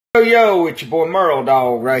Yo, it's your boy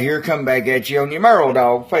MerlDog right here, coming back at you on your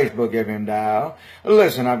MerlDog Facebook FM dial.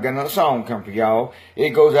 Listen, I've got another song come for y'all.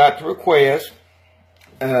 It goes out to request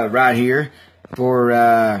right here for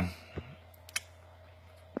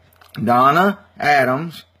Donna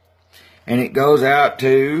Adams, and it goes out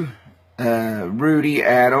to Rudy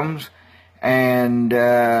Adams and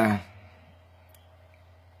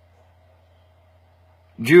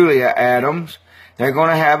Julia Adams. They're going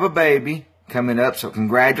to have a baby coming up, so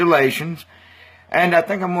congratulations. And I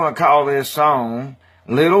think I'm going to call this song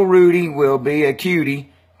Little Rudy Will Be a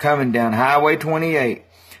Cutie, coming down Highway 28.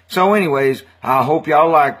 So anyways, I hope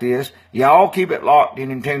y'all like this. Y'all keep it locked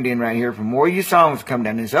in and tuned in right here for more of your songs come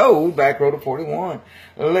down this old back road of 41.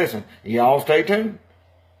 Listen, y'all stay tuned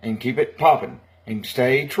and keep it popping and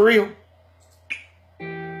stay trill.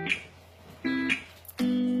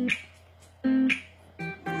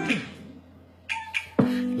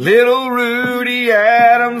 Little Rudy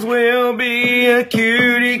Adams will be a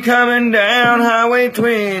cutie coming down Highway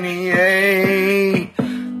 28.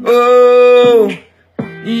 Oh, yeah.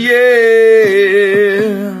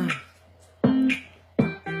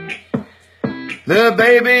 The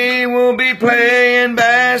baby will be playing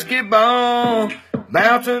basketball,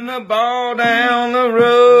 bouncing the ball down the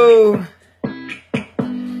road.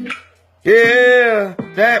 Yeah,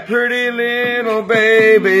 that pretty little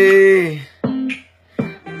baby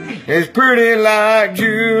is pretty like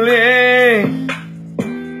Julie.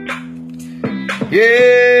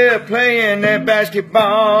 Yeah, playing that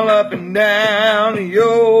basketball up and down the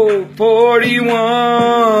old 41.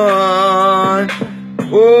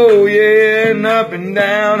 Oh yeah, and up and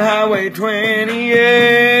down Highway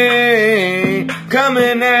 28.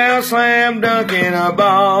 Coming out, slam dunking a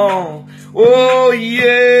ball. Oh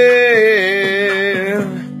yeah.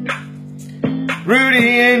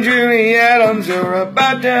 Rudy and Julie Adams are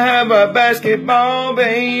about to have a basketball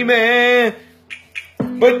baby.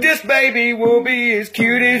 But this baby will be as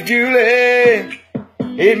cute as Julie.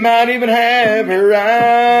 It might even have her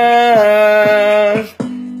eyes.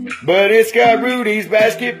 But it's got Rudy's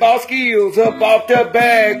basketball skills up off the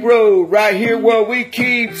back road. Right here where we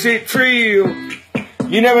keeps it trill.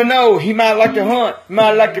 You never know, he might like to hunt,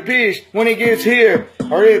 might like to fish when he gets here.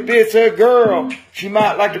 Or if it's a girl, she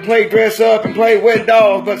might like to play dress up and play wet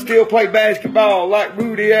dolls, but still play basketball like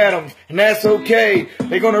Rudy Adams. And that's okay.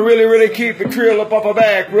 They're gonna really keep it trill up off a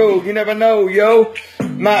back road. You never know, yo.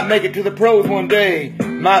 Might make it to the pros one day.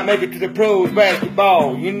 Might make it to the pros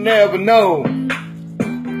basketball. You never know.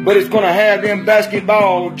 But it's gonna have them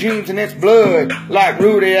basketball genes in its blood like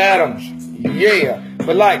Rudy Adams. Yeah.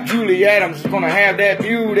 But like Julie Adams is gonna have that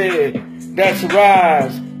beauty that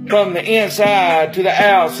subsides from the inside to the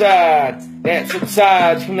outside. That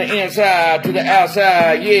subsides from the inside to the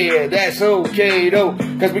outside. Yeah, that's okay though,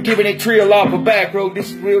 cause we're keeping it trill off a back road. This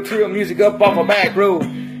is real trill music up off a back road.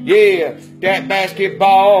 Yeah, that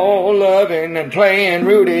basketball loving and playing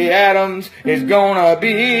Rudy Adams is gonna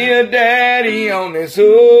be a daddy on this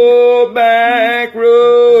old back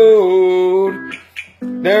road.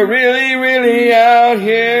 They're really out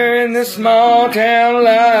here in the small town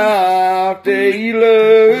life they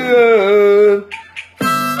love.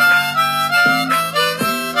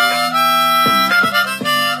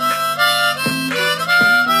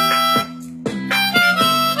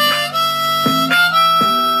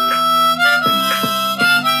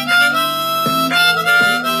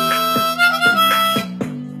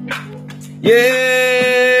 Yeah.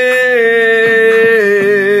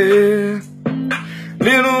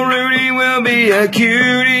 A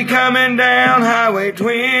cutie coming down Highway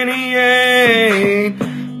 28.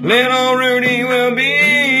 Little Rudy will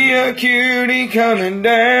be a cutie coming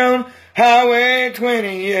down Highway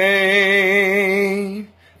 28.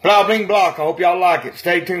 Blah, bling, block. I hope y'all like it.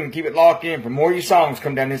 Stay tuned. Keep it locked in for more of your songs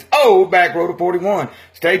come down this old back road of 41.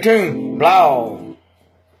 Stay tuned. Blah.